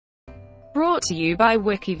Brought to you by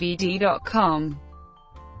WikiVidi.com.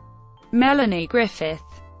 Melanie Griffith.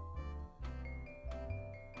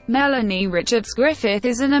 Melanie Richards Griffith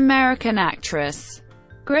is an American actress.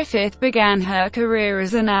 Griffith began her career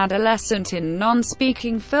as an adolescent in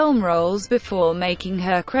non-speaking film roles before making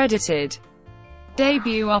her credited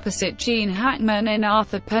debut opposite Gene Hackman in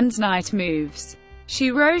Arthur Penn's Night Moves.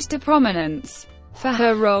 She rose to prominence for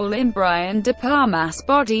her role in Brian De Palma's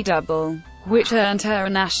Body Double, which earned her a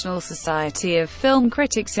National Society of Film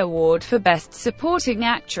Critics Award for Best Supporting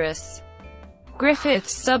Actress.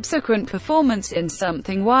 Griffith's subsequent performance in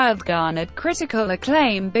Something Wild garnered critical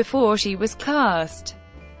acclaim before she was cast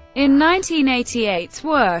in 1988's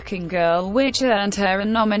Working Girl, which earned her a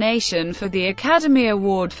nomination for the Academy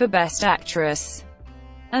Award for Best Actress,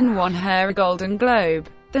 and won her a Golden Globe.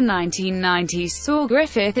 The 1990s saw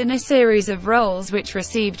Griffith in a series of roles which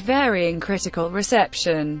received varying critical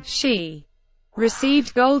reception. She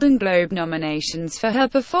received Golden Globe nominations for her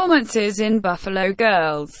performances in Buffalo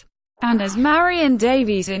Girls and as Marion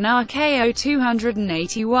Davies in RKO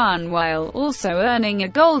 281, while also earning a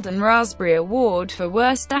Golden Raspberry Award for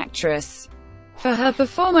Worst Actress for her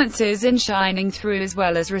performances in Shining Through, as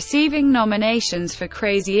well as receiving nominations for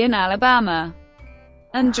Crazy in Alabama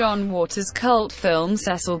and John Waters' cult film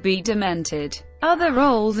Cecil B. Demented. Other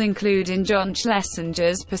roles include in John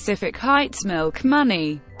Schlesinger's Pacific Heights Milk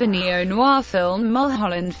Money, the neo-noir film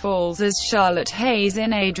Mulholland Falls as Charlotte Hayes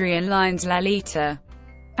in Adrian Lyne's Lalita,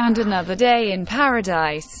 and Another Day in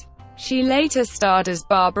Paradise. She later starred as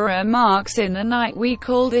Barbara Marx in The Night We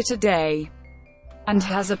Called It a Day, and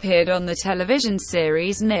has appeared on the television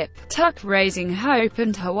series Nip Tuck, Raising Hope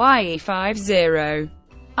and Hawaii 5-0.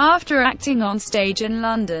 After acting on stage in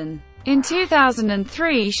London in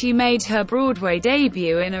 2003, she made her Broadway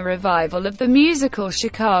debut in a revival of the musical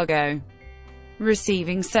Chicago,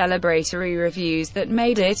 receiving celebratory reviews that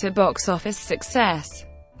made it a box office success.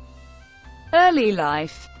 Early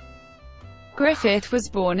life. Griffith was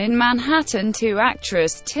born in Manhattan to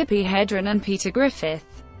actress Tippi Hedren and Peter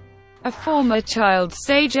Griffith, a former child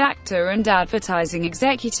stage actor and advertising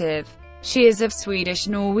executive. She is of Swedish,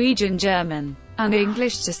 Norwegian, German, and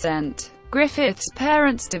English descent. Griffith's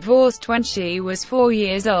parents divorced when she was 4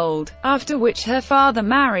 years old, after which her father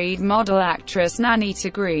married model actress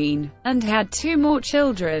Nanita Green, and had 2 more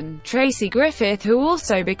children, Tracy Griffith, who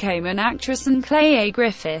also became an actress, and Clay A.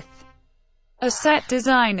 Griffith, a set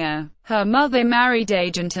designer. Her mother married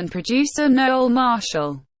agent and producer Noel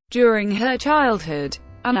Marshall. During her childhood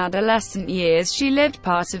and adolescent years, she lived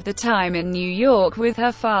part of the time in New York with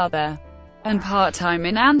her father, and part-time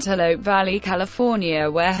in Antelope Valley,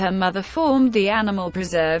 California, where her mother formed the animal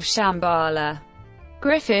preserve Shambhala.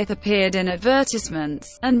 Griffith appeared in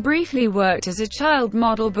advertisements, and briefly worked as a child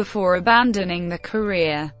model before abandoning the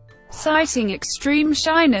career, citing extreme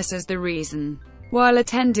shyness as the reason. While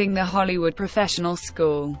attending the Hollywood Professional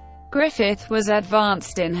School, Griffith was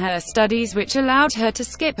advanced in her studies, which allowed her to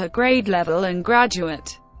skip a grade level and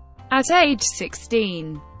graduate at age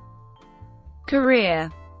 16. Career.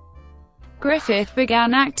 Griffith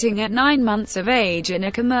began acting at 9 months of age in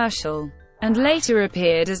a commercial, and later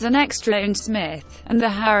appeared as an extra in Smith and the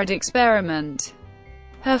Harrod Experiment.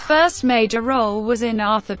 Her first major role was in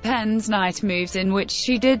Arthur Penn's Night Moves, in which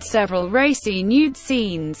she did several racy nude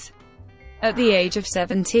scenes at the age of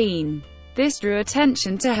 17. This drew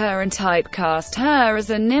attention to her and typecast her as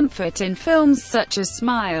a nymphette in films such as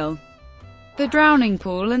Smile, The Drowning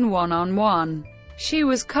Pool and One on One. She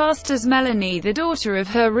was cast as Melanie, the daughter of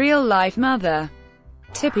her real-life mother,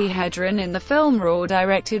 Tippi Hedren, in the film Raw,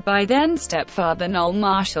 directed by then-stepfather Noel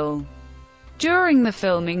Marshall. During the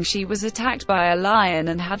filming, she was attacked by a lion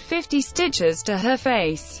and had 50 stitches to her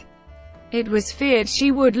face. It was feared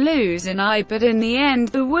she would lose an eye, but in the end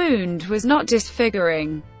the wound was not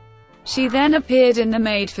disfiguring. She then appeared in the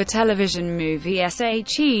made-for-television movie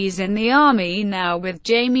SHE's in the Army Now with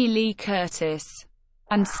Jamie Lee Curtis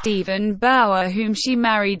and Stephen Bauer, whom she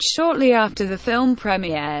married shortly after the film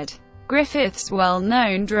premiered. Griffith's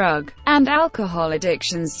well-known drug and alcohol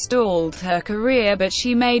addictions stalled her career, but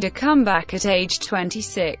she made a comeback at age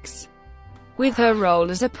 26. with her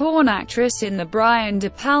role as a porn actress in the Brian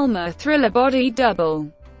De Palma thriller Body Double.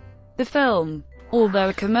 The film, although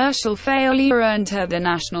a commercial failure, earned her the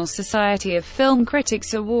National Society of Film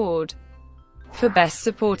Critics Award for Best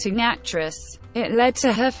Supporting Actress. It led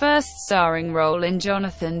to her first starring role in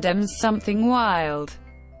Jonathan Demme's Something Wild,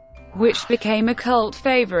 which became a cult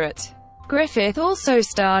favorite. Griffith also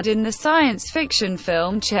starred in the science fiction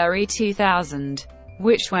film Cherry 2000,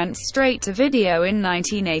 which went straight to video in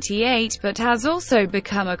 1988 but has also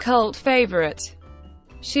become a cult favorite.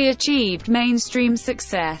 She achieved mainstream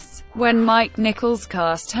success when Mike Nichols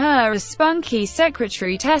cast her as spunky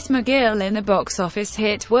secretary Tess McGill in the box office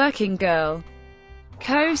hit Working Girl,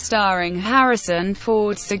 co-starring Harrison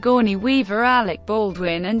Ford, Sigourney Weaver, Alec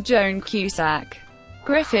Baldwin, and Joan Cusack.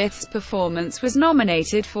 Griffith's performance was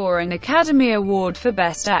nominated for an Academy Award for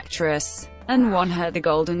Best Actress, and won her the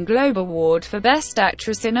Golden Globe Award for Best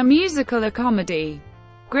Actress in a Musical or Comedy.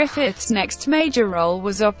 Griffith's next major role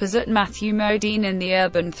was opposite Matthew Modine in the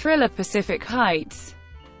urban thriller Pacific Heights.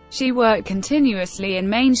 She worked continuously in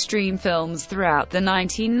mainstream films throughout the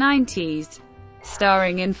 1990s,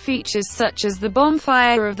 starring in features such as The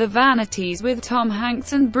Bonfire of the Vanities with Tom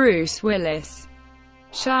Hanks and Bruce Willis,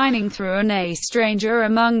 shining through an A Stranger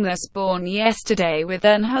Among Us, Born Yesterday with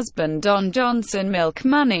then-husband Don Johnson, Milk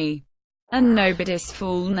Money, and Nobody's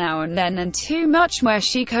Fool Now and Then, and Too Much, where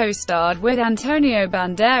she co-starred with Antonio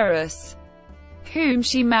Banderas, whom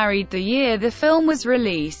she married the year the film was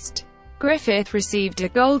released. Griffith received a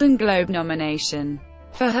Golden Globe nomination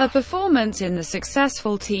for her performance in the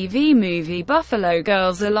successful TV movie Buffalo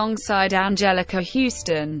Girls alongside Angelica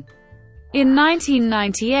Houston. In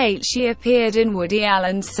 1998 she appeared in Woody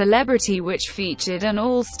Allen's Celebrity, which featured an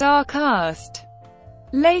all-star cast.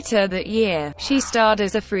 Later that year, she starred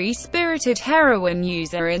as a free-spirited heroin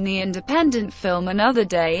user in the independent film Another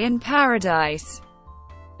Day in Paradise,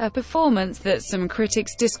 a performance that some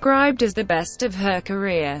critics described as the best of her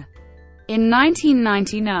career. In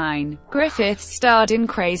 1999, Griffith starred in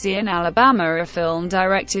Crazy in Alabama, a film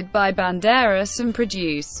directed by Banderas and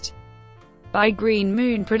produced by Green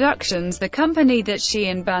Moon Productions, the company that she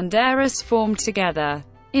and Banderas formed together.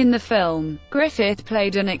 In the film, Griffith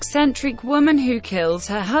played an eccentric woman who kills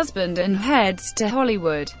her husband and heads to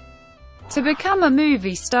Hollywood to become a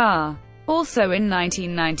movie star. Also in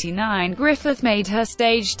 1999, Griffith made her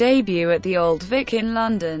stage debut at the Old Vic in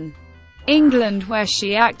London, England, where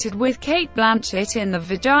she acted with Cate Blanchett in the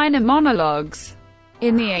Vagina Monologues.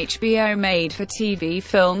 In the HBO made-for-TV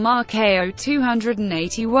film RKO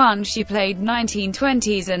 281, she played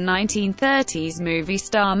 1920s and 1930s movie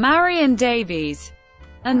star Marion Davies,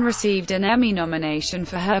 and received an Emmy nomination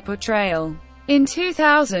for her portrayal. In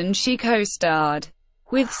 2000 she co-starred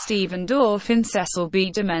with Stephen Dorff in Cecil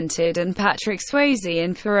B. Demented and Patrick Swayze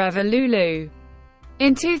in Forever Lulu.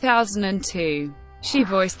 In 2002, she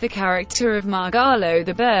voiced the character of Margallo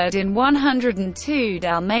the bird in 102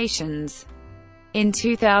 Dalmatians. In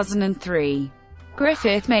 2003,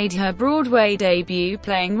 Griffith made her Broadway debut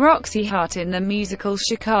playing Roxy Hart in the musical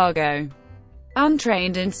Chicago.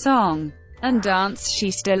 Untrained in song and dance, she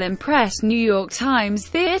still impressed New York Times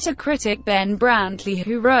theater critic Ben Brantley,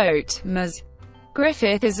 who wrote, "Ms.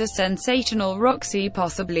 Griffith is a sensational Roxy,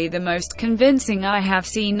 possibly the most convincing I have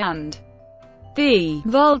seen," and the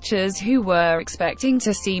vultures who were expecting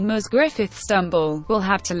to see Ms. Griffith stumble will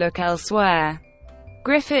have to look elsewhere.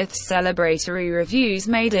 Griffith's celebratory reviews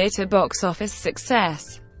made it a box office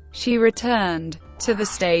success. She returned to the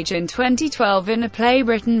stage in 2012 in a play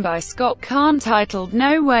written by Scott Kahn titled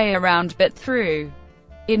No Way Around But Through,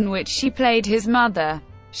 in which she played his mother.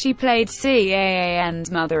 She played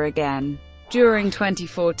Caan's mother again during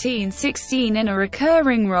 2014-16 in a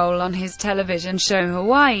recurring role on his television show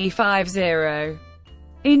Hawaii 5-0.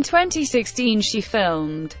 In 2016 she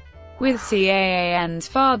filmed with Caan's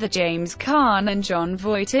father James Caan and John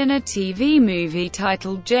Voight in a TV movie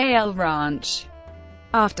titled JL Ranch.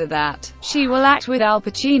 After that, she will act with Al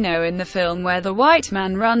Pacino in the film Where the White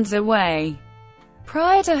Man Runs Away.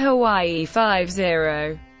 Prior to Hawaii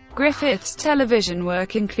 5-0, Griffith's television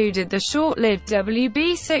work included the short-lived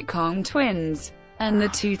WB sitcom Twins, and the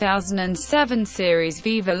 2007 series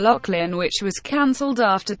Viva Lachlan, which was cancelled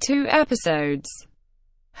after 2 episodes.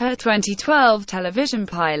 Her 2012 television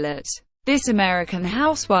pilot, This American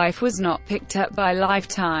Housewife, was not picked up by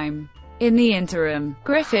Lifetime. In the interim,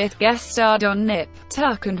 Griffith guest-starred on Nip,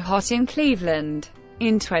 Tuck and Hot in Cleveland.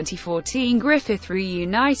 In 2014, Griffith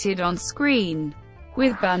reunited on screen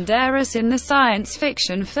with Banderas in the science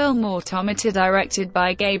fiction film Automata, directed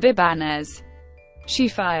by Gabe Ibanez. She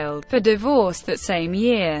filed for divorce that same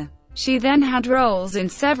year. She then had roles in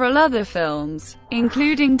several other films,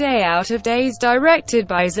 including Day Out of Days directed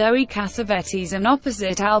by Zoe Cassavetes and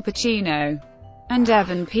opposite Al Pacino, and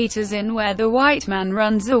Evan Peters in Where the White Man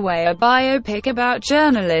Runs Away, a biopic about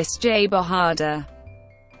journalist Jay Bahada.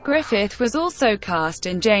 Griffith was also cast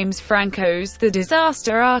in James Franco's The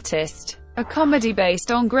Disaster Artist, a comedy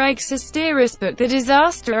based on Greg Sestera's book The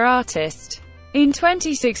Disaster Artist. In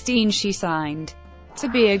 2016 she signed to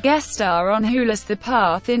be a guest star on Hulu's The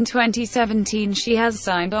Path. In 2017 she has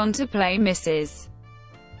signed on to play Mrs.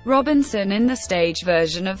 Robinson in the stage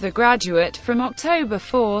version of The Graduate from October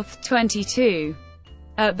 4, 2022.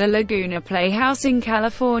 at the Laguna Playhouse in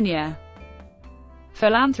California.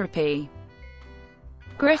 Philanthropy.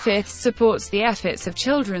 Griffith supports the efforts of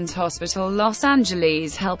Children's Hospital Los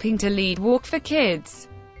Angeles, helping to lead Walk for Kids,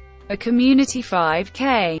 a community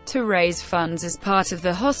 5K, to raise funds as part of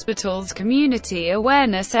the hospital's community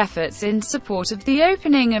awareness efforts in support of the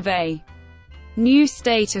opening of a new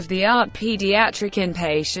state-of-the-art pediatric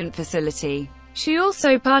inpatient facility. She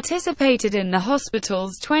also participated in the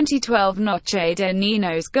hospital's 2012 Noche de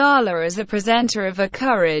Niños Gala as a presenter of a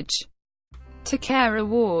Courage to Care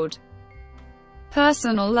award.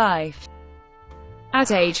 Personal life.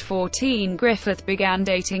 At age 14, Griffith began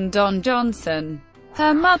dating Don Johnson,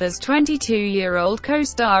 her mother's 22-year-old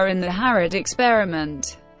co-star in the Harrod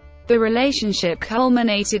Experiment. The relationship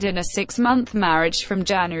culminated in a 6-month marriage from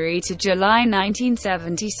January to July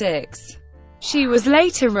 1976. She was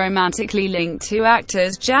later romantically linked to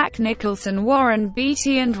actors Jack Nicholson, Warren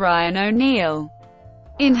Beatty and Ryan O'Neal.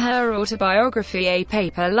 In her autobiography A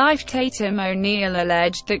Paper Life, Tatum O'Neal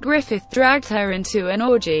alleged that Griffith dragged her into an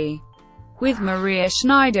orgy with Maria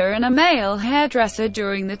Schneider and a male hairdresser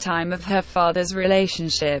during the time of her father's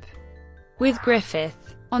relationship with Griffith.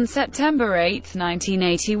 On September 8,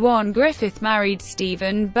 1981, Griffith married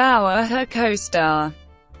Stephen Bauer, her co-star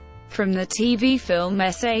from the TV film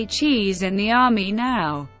S.A. Cheese in the Army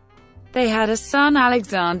Now. They had a son,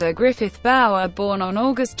 Alexander Griffith Bauer, born on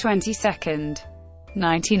August 22,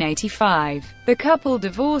 1985. The couple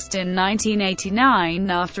divorced in 1989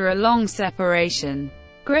 after a long separation.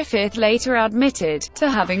 Griffith later admitted to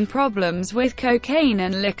having problems with cocaine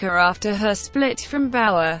and liquor after her split from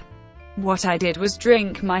Bauer. "What I did was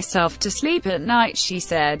drink myself to sleep at night," she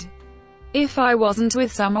said. "If I wasn't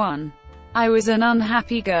with someone, I was an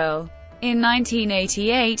unhappy girl." In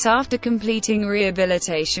 1988, after completing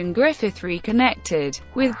rehabilitation, Griffith reconnected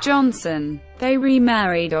with Johnson. They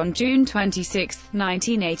remarried on June 26,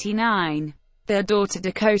 1989. Their daughter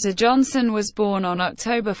Dakota Johnson was born on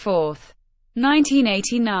October 4,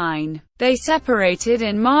 1989. They separated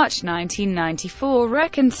in March 1994,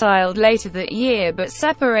 reconciled later that year but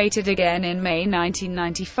separated again in May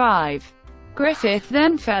 1995. Griffith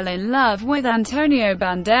then fell in love with Antonio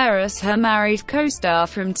Banderas, her married co-star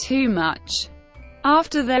from Too Much.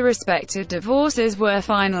 After their respective divorces were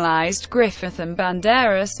finalized, Griffith and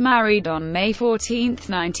Banderas married on May 14,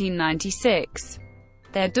 1996.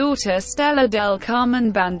 Their daughter Stella del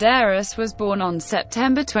Carmen Banderas was born on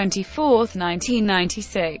September 24,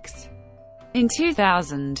 1996. In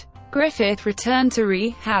 2000, Griffith returned to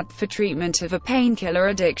rehab for treatment of a painkiller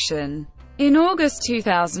addiction. In August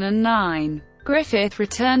 2009, Griffith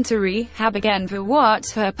returned to rehab again for what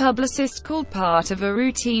her publicist called part of a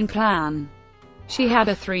routine plan. She had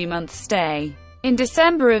a 3-month stay. In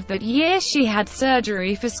December of that year, she had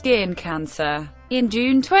surgery for skin cancer. In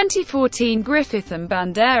June 2014, Griffith and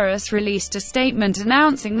Banderas released a statement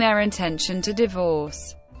announcing their intention to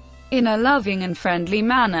divorce in a loving and friendly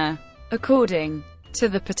manner. According to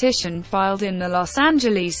the petition filed in the Los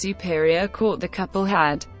Angeles Superior Court, the couple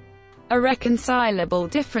had irreconcilable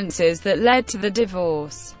differences that led to the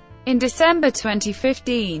divorce. In December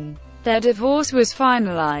 2015, their divorce was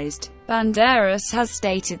finalized. Banderas has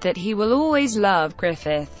stated that he will always love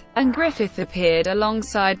Griffith, and Griffith appeared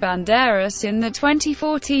alongside Banderas in the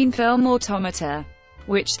 2014 film Automata,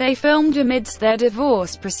 which they filmed amidst their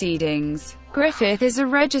divorce proceedings. Griffith is a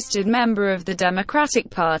registered member of the Democratic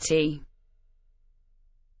Party.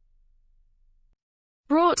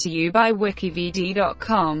 Brought to you by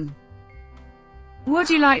WikiVidi.com. Would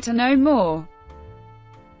you like to know more?